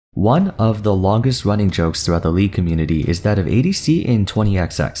One of the longest running jokes throughout the League community is that of ADC in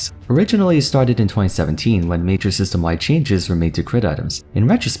 20XX. Originally it started in 2017 when major system-wide changes were made to crit items. In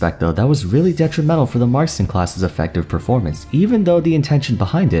retrospect though, that was really detrimental for the Marksman class's effective performance, even though the intention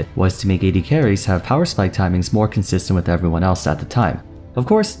behind it was to make AD carries have power spike timings more consistent with everyone else at the time. Of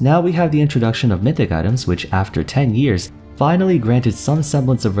course, now we have the introduction of mythic items which, after 10 years, finally granted some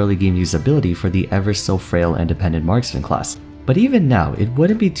semblance of early game usability for the ever so frail and dependent Marksman class. But even now, it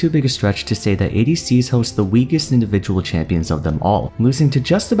wouldn't be too big a stretch to say that ADCs host the weakest individual champions of them all, losing to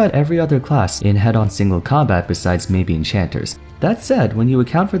just about every other class in head-on single combat besides maybe enchanters. That said, when you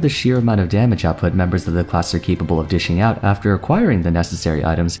account for the sheer amount of damage output members of the class are capable of dishing out after acquiring the necessary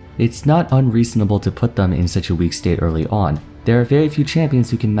items, it's not unreasonable to put them in such a weak state early on. There are very few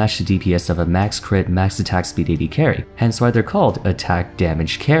champions who can match the DPS of a max crit, max attack speed AD carry, hence why they're called attack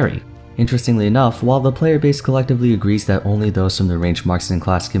damage carry. Interestingly enough, while the player base collectively agrees that only those from the ranged Marksman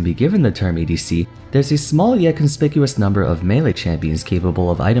class can be given the term ADC, there's a small yet conspicuous number of melee champions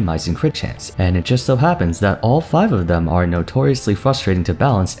capable of itemizing crit chance, and it just so happens that all 5 of them are notoriously frustrating to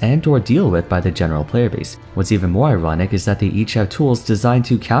balance and or deal with by the general player base. What's even more ironic is that they each have tools designed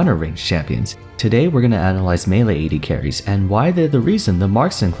to counter ranged champions. Today we're going to analyze melee AD carries and why they're the reason the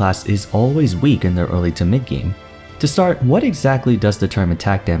Marksman class is always weak in their early to mid game. To start, what exactly does the term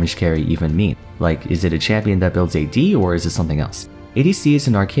attack damage carry even mean? Like, is it a champion that builds AD or is it something else? ADC is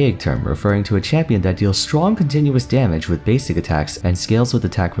an archaic term referring to a champion that deals strong continuous damage with basic attacks and scales with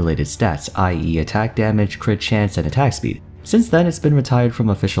attack related stats, i.e. attack damage, crit chance, and attack speed. Since then, it's been retired from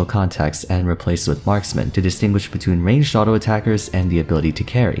official context and replaced with Marksmen to distinguish between ranged auto attackers and the ability to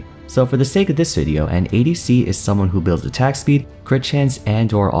carry. So for the sake of this video, an ADC is someone who builds attack speed, crit chance,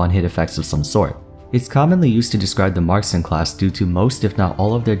 and or on-hit effects of some sort. It's commonly used to describe the Marksman class due to most if not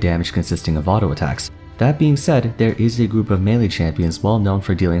all of their damage consisting of auto attacks. That being said, there is a group of melee champions well known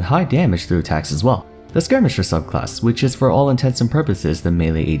for dealing high damage through attacks as well. The Skirmisher subclass, which is for all intents and purposes the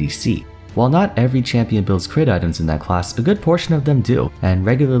melee ADC. While not every champion builds crit items in that class, a good portion of them do, and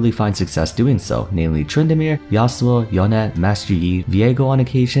regularly find success doing so, namely Tryndamere, Yasuo, Yone, Master Yi, Viego on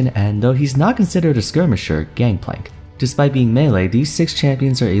occasion, and though he's not considered a skirmisher, Gangplank. Despite being melee, these 6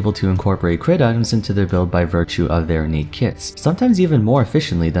 champions are able to incorporate crit items into their build by virtue of their innate kits, sometimes even more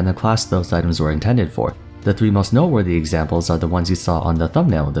efficiently than the class those items were intended for. The 3 most noteworthy examples are the ones you saw on the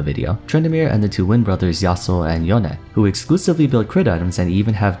thumbnail of the video, Tryndamere and the 2 twin brothers Yasuo and Yone, who exclusively build crit items and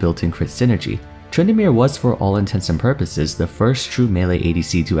even have built-in crit synergy. Tryndamere was for all intents and purposes the first true melee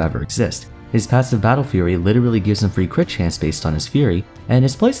ADC to ever exist. His passive Battle Fury literally gives him free crit chance based on his Fury, and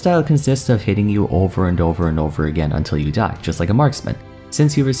his playstyle consists of hitting you over and over and over again until you die, just like a Marksman.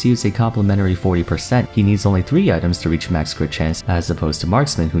 Since he receives a complimentary 40%, he needs only 3 items to reach max crit chance as opposed to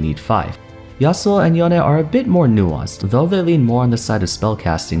Marksmen who need 5. Yasuo and Yone are a bit more nuanced, though they lean more on the side of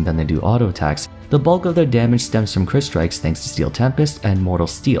spellcasting than they do auto attacks. The bulk of their damage stems from crit strikes thanks to Steel Tempest and Mortal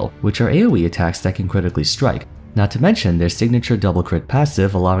Steel, which are AoE attacks that can critically strike. Not to mention their signature double crit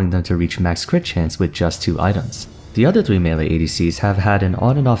passive allowing them to reach max crit chance with just 2 items. The other 3 melee ADCs have had an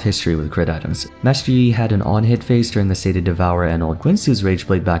on and off history with crit items. Master Yi had an on-hit phase during the Sated Devourer and Old Guinsoo's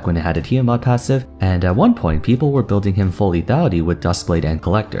Rageblade back when it had a Tiamat passive, and at one point people were building him full lethality with Duskblade and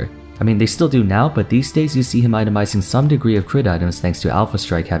Collector. I mean, they still do now, but these days you see him itemizing some degree of crit items thanks to Alpha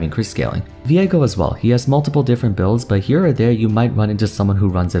Strike having crit scaling. Viego as well, he has multiple different builds, but here or there you might run into someone who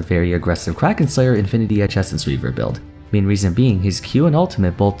runs a very aggressive Kraken Slayer Infinity Edge Essence Reaver build. Main reason being, his Q and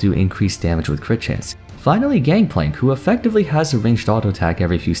ultimate both do increased damage with crit chance. Finally, Gangplank, who effectively has a ranged auto attack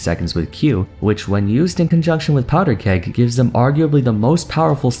every few seconds with Q, which when used in conjunction with Powder Keg gives them arguably the most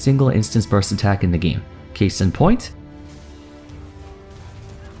powerful single instance burst attack in the game. Case in point,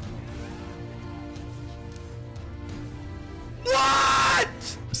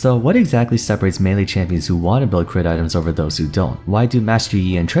 so what exactly separates melee champions who want to build crit items over those who don't? Why do Master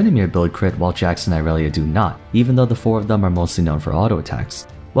Yi and Tryndamere build crit while Jax and Irelia do not, even though the 4 of them are mostly known for auto attacks?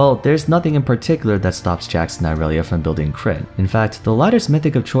 Well, there's nothing in particular that stops Jax and Irelia from building crit. In fact, the latter's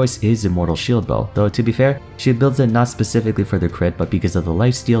mythic of choice is Immortal Shield Bow, though to be fair, she builds it not specifically for the crit but because of the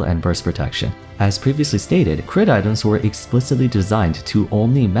lifesteal and burst protection. As previously stated, crit items were explicitly designed to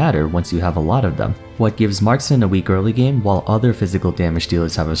only matter once you have a lot of them. What gives Marksman a weak early game while other physical damage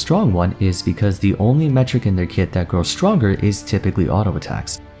dealers have a strong one is because the only metric in their kit that grows stronger is typically auto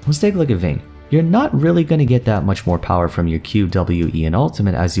attacks. Let's take a look at Vayne. You're not really going to get that much more power from your Q, W, E, and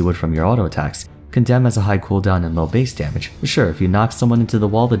ultimate as you would from your auto attacks. Condemn has a high cooldown and low base damage. Sure, if you knock someone into the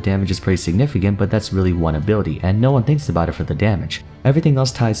wall, the damage is pretty significant, but that's really one ability, and no one thinks about it for the damage. Everything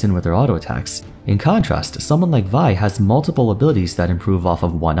else ties in with their auto attacks. In contrast, someone like Vi has multiple abilities that improve off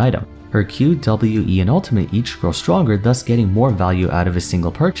of one item. Her Q, W, E, and ultimate each grow stronger, thus getting more value out of a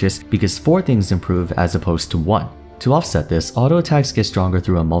single purchase because 4 things improve as opposed to 1. To offset this, auto attacks get stronger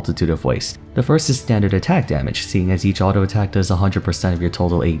through a multitude of ways. The first is standard attack damage, seeing as each auto attack does 100% of your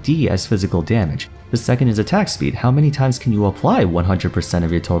total AD as physical damage. The second is attack speed, how many times can you apply 100%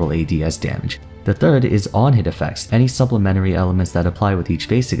 of your total AD as damage. The third is on-hit effects, any supplementary elements that apply with each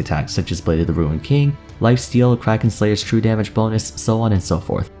basic attack, such as Blade of the Ruined King, Lifesteal, Kraken Slayer's true damage bonus, so on and so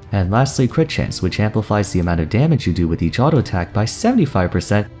forth. And lastly, crit chance, which amplifies the amount of damage you do with each auto attack by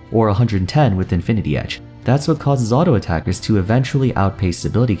 75% or 110 with Infinity Edge. That's what causes auto attackers to eventually outpace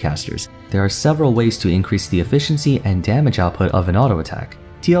ability casters. There are several ways to increase the efficiency and damage output of an auto attack.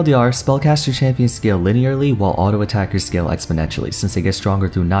 TLDR, spellcaster champions scale linearly while auto attackers scale exponentially since they get stronger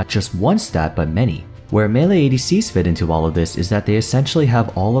through not just one stat but many. Where melee ADCs fit into all of this is that they essentially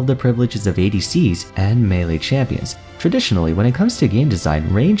have all of the privileges of ADCs and melee champions. Traditionally, when it comes to game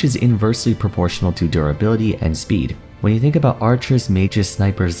design, range is inversely proportional to durability and speed. When you think about archers, mages,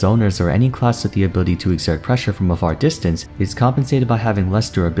 snipers, zoners, or any class with the ability to exert pressure from a far distance, it's compensated by having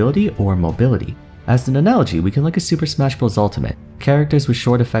less durability or mobility. As an analogy, we can look at Super Smash Bros. Ultimate. Characters with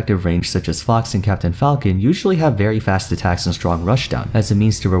short effective range such as Fox and Captain Falcon usually have very fast attacks and strong rushdown as a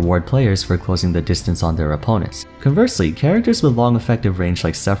means to reward players for closing the distance on their opponents. Conversely, characters with long effective range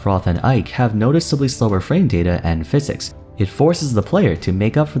like Sephiroth and Ike have noticeably slower frame data and physics. It forces the player to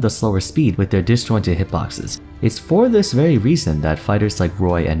make up for the slower speed with their disjointed hitboxes. It's for this very reason that fighters like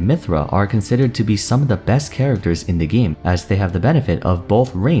Roy and Mithra are considered to be some of the best characters in the game, as they have the benefit of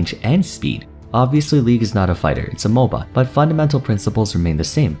both range and speed. Obviously, League is not a fighter, it's a MOBA, but fundamental principles remain the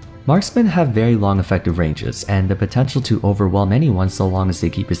same. Marksmen have very long effective ranges and the potential to overwhelm anyone so long as they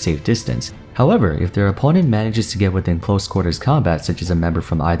keep a safe distance. However, if their opponent manages to get within close quarters combat, such as a member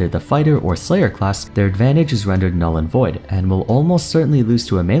from either the fighter or slayer class, their advantage is rendered null and void, and will almost certainly lose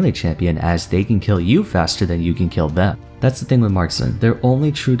to a melee champion as they can kill you faster than you can kill them. That's the thing with Marksmen, their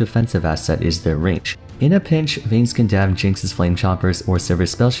only true defensive asset is their range. In a pinch, Vayne's Condemn, Jinx's Flame Chompers, or Sivir's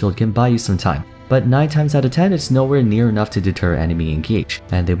Spell Shield can buy you some time, but 9 times out of 10 it's nowhere near enough to deter enemy engage,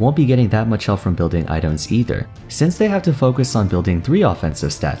 and they won't be getting that much help from building items either. Since they have to focus on building 3 offensive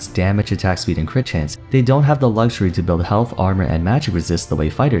stats, damage, attack speed, and crit chance, they don't have the luxury to build health, armor, and magic resist the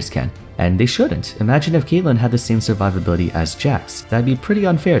way fighters can. And they shouldn't. Imagine if Caitlyn had the same survivability as Jax. That'd be pretty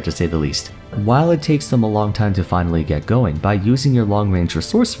unfair to say the least. While it takes them a long time to finally get going, by using your long range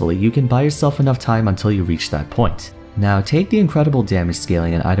resourcefully, you can buy yourself enough time until you reach that point. Now take the incredible damage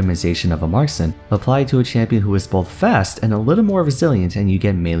scaling and itemization of a Marksman, apply it to a champion who is both fast and a little more resilient, and you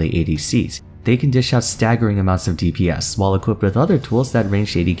get melee ADCs. They can dish out staggering amounts of DPS, while equipped with other tools that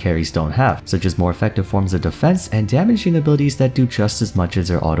ranged AD carries don't have, such as more effective forms of defense and damaging abilities that do just as much as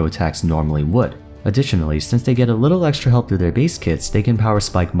their auto attacks normally would. Additionally, since they get a little extra help through their base kits, they can power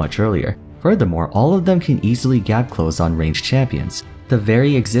spike much earlier. Furthermore, all of them can easily gap close on ranged champions. The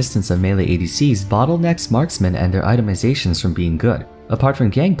very existence of melee ADCs bottlenecks Marksmen and their itemizations from being good. Apart from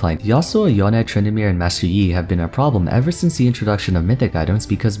Gangplank, Yasuo, Yone, Tryndamere, and Master Yi have been a problem ever since the introduction of mythic items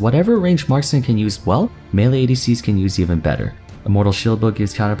because whatever ranged Marksman can use well, melee ADCs can use even better. Immortal Shieldbook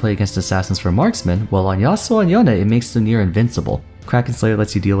gives counterplay against assassins for Marksmen, while on Yasuo and Yone it makes them near invincible. Kraken Slayer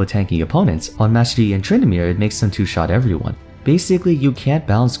lets you deal with tanky opponents, on Master Yi and Tryndamere it makes them two-shot everyone. Basically, you can't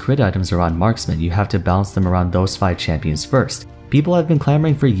balance crit items around Marksmen, you have to balance them around those 5 champions first. People have been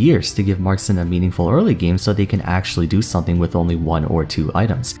clamoring for years to give Marksmen a meaningful early game so they can actually do something with only 1 or 2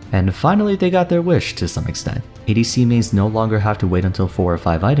 items. And finally they got their wish to some extent. ADC mains no longer have to wait until 4 or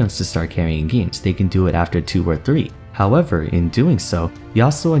 5 items to start carrying games, they can do it after 2 or 3. However, in doing so,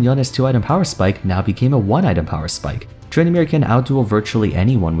 Yasuo and Yone's 2-item power spike now became a 1-item power spike. Tryndamere can outduel virtually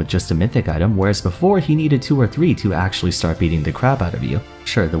anyone with just a mythic item, whereas before he needed 2 or 3 to actually start beating the crap out of you.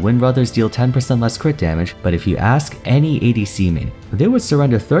 Sure, the Wind Brothers deal 10% less crit damage, but if you ask any ADC main, they would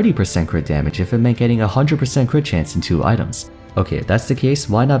surrender 30% crit damage if it meant getting 100% crit chance in 2 items. Okay, if that's the case,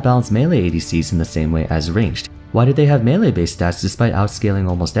 why not balance melee ADCs in the same way as ranged? Why did they have melee-based stats despite outscaling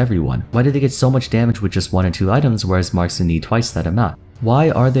almost everyone? Why did they get so much damage with just 1 or 2 items, whereas Marksmen need twice that amount?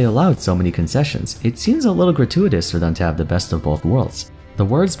 Why are they allowed so many concessions? It seems a little gratuitous for them to have the best of both worlds. The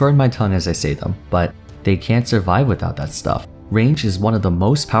words burn my tongue as I say them, but they can't survive without that stuff. Range is one of the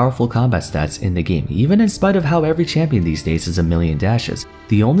most powerful combat stats in the game, even in spite of how every champion these days is a million dashes.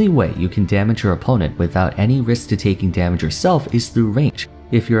 The only way you can damage your opponent without any risk to taking damage yourself is through range.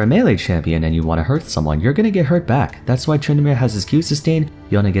 If you're a melee champion and you want to hurt someone, you're gonna get hurt back. That's why Tryndamere has his Q sustain,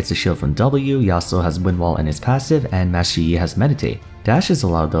 Yone gets a shield from W, Yasuo has Wind Wall in his passive, and Master Yi has Meditate. Dashes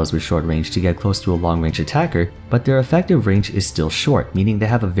allow those with short range to get close to a long range attacker, but their effective range is still short, meaning they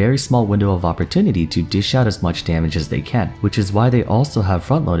have a very small window of opportunity to dish out as much damage as they can, which is why they also have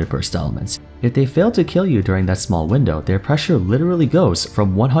front-loaded burst elements. If they fail to kill you during that small window, their pressure literally goes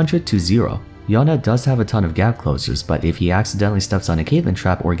from 100 to 0. Yone does have a ton of gap closers, but if he accidentally steps on a Caitlyn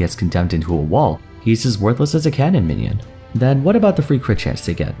trap or gets condemned into a wall, he's as worthless as a cannon minion. Then what about the free crit chance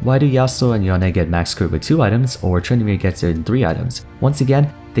they get? Why do Yasuo and Yone get max crit with 2 items, or Tryndamere gets it in 3 items? Once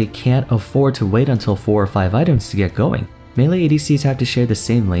again, they can't afford to wait until 4 or 5 items to get going. Melee ADCs have to share the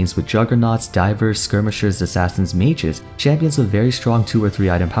same lanes with juggernauts, divers, skirmishers, assassins, mages, champions with very strong 2 or 3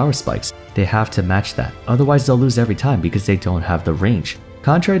 item power spikes. They have to match that, otherwise they'll lose every time because they don't have the range.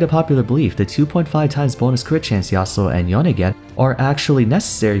 Contrary to popular belief, the 2.5 times bonus crit chance Yasuo and Yone get are actually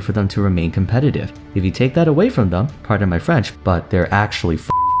necessary for them to remain competitive. If you take that away from them, pardon my French, but they're actually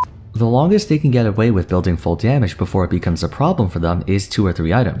The longest they can get away with building full damage before it becomes a problem for them is 2 or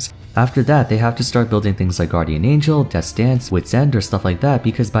 3 items. After that, they have to start building things like Guardian Angel, Death's Dance, Wit's End, or stuff like that,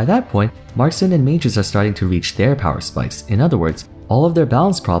 because by that point, Marksmen and mages are starting to reach their power spikes. In other words, all of their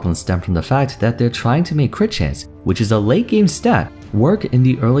balance problems stem from the fact that they're trying to make crit chance, which is a late game stat, work in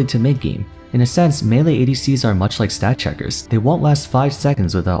the early to mid game. In a sense, melee ADCs are much like stat checkers. They won't last 5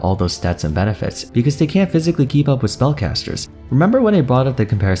 seconds without all those stats and benefits, because they can't physically keep up with spellcasters. Remember when I brought up the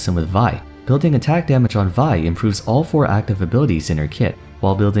comparison with Vi? Building attack damage on Vi improves all 4 active abilities in her kit,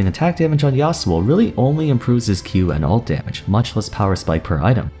 while building attack damage on Yasuo really only improves his Q and ult damage, much less power spike per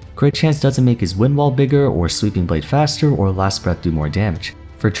item. Crit chance doesn't make his wind wall bigger, or sweeping blade faster, or last breath do more damage.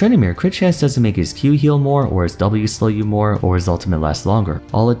 For Tryndamere, crit chance doesn't make his Q heal more, or his W slow you more, or his ultimate last longer.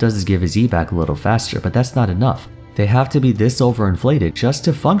 All it does is give his E back a little faster, but that's not enough. They have to be this overinflated just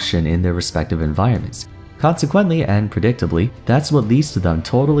to function in their respective environments. Consequently, and predictably, that's what leads to them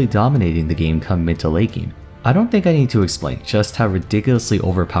totally dominating the game come mid to late game. I don't think I need to explain just how ridiculously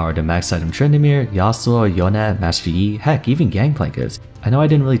overpowered a max item Tryndamere, Yasuo, Yone, Master Yi, heck even Gangplank is. I know I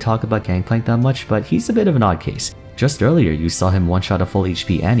didn't really talk about Gangplank that much, but he's a bit of an odd case. Just earlier you saw him one-shot a full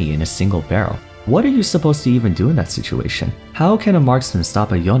HP Annie in a single barrel. What are you supposed to even do in that situation? How can a marksman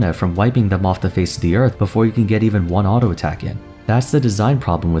stop a Yone from wiping them off the face of the earth before you can get even one auto attack in? That's the design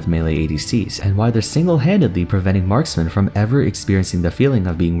problem with melee ADCs, and why they're single-handedly preventing marksmen from ever experiencing the feeling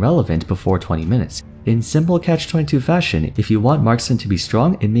of being relevant before 20 minutes. In simple catch-22 fashion, if you want marksmen to be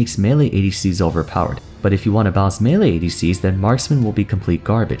strong, it makes melee ADCs overpowered. But if you want to balance melee ADCs, then marksmen will be complete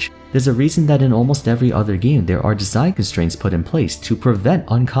garbage. There's a reason that in almost every other game there are design constraints put in place to prevent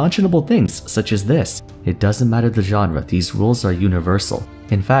unconscionable things such as this. It doesn't matter the genre, these rules are universal.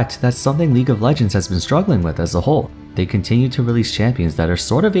 In fact, that's something League of Legends has been struggling with as a whole. They continue to release champions that are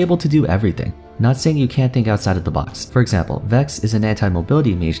sort of able to do everything. Not saying you can't think outside of the box. For example, Vex is an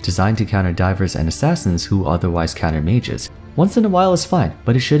anti-mobility mage designed to counter divers and assassins who otherwise counter mages. Once in a while is fine,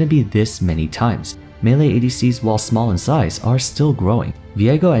 but it shouldn't be this many times. Melee ADCs, while small in size, are still growing.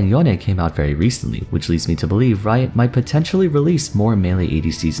 Viego and Yone came out very recently, which leads me to believe Riot might potentially release more melee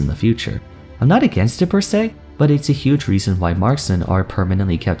ADCs in the future. I'm not against it per se, but it's a huge reason why Marksmen are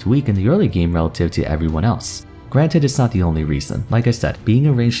permanently kept weak in the early game relative to everyone else. Granted, it's not the only reason. Like I said, being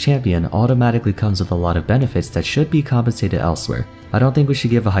a ranged champion automatically comes with a lot of benefits that should be compensated elsewhere. I don't think we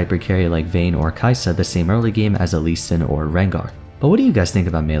should give a hyper carry like Vayne or Kai'Sa the same early game as a Lee Sin or Rengar. But what do you guys think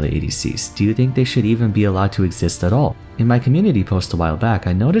about melee ADCs? Do you think they should even be allowed to exist at all? In my community post a while back,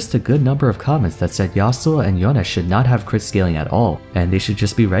 I noticed a good number of comments that said Yasuo and Yone should not have crit scaling at all, and they should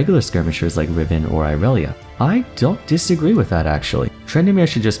just be regular skirmishers like Riven or Irelia. I don't disagree with that actually. Tryndamere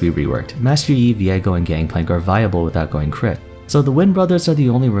should just be reworked. Master Yi, Viego, and Gangplank are viable without going crit, so the Wind Brothers are the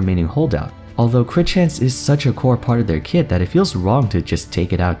only remaining holdout. Although crit chance is such a core part of their kit that it feels wrong to just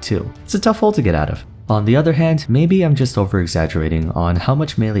take it out too. It's a tough hole to get out of. On the other hand, maybe I'm just over-exaggerating on how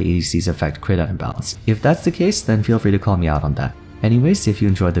much melee ADCs affect crit item balance. If that's the case, then feel free to call me out on that. Anyways, if you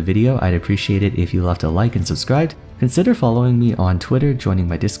enjoyed the video, I'd appreciate it if you left a like and subscribed. Consider following me on Twitter, joining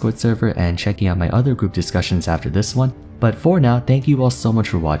my Discord server, and checking out my other group discussions after this one. But for now, thank you all so much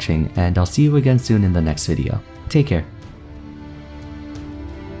for watching, and I'll see you again soon in the next video. Take care.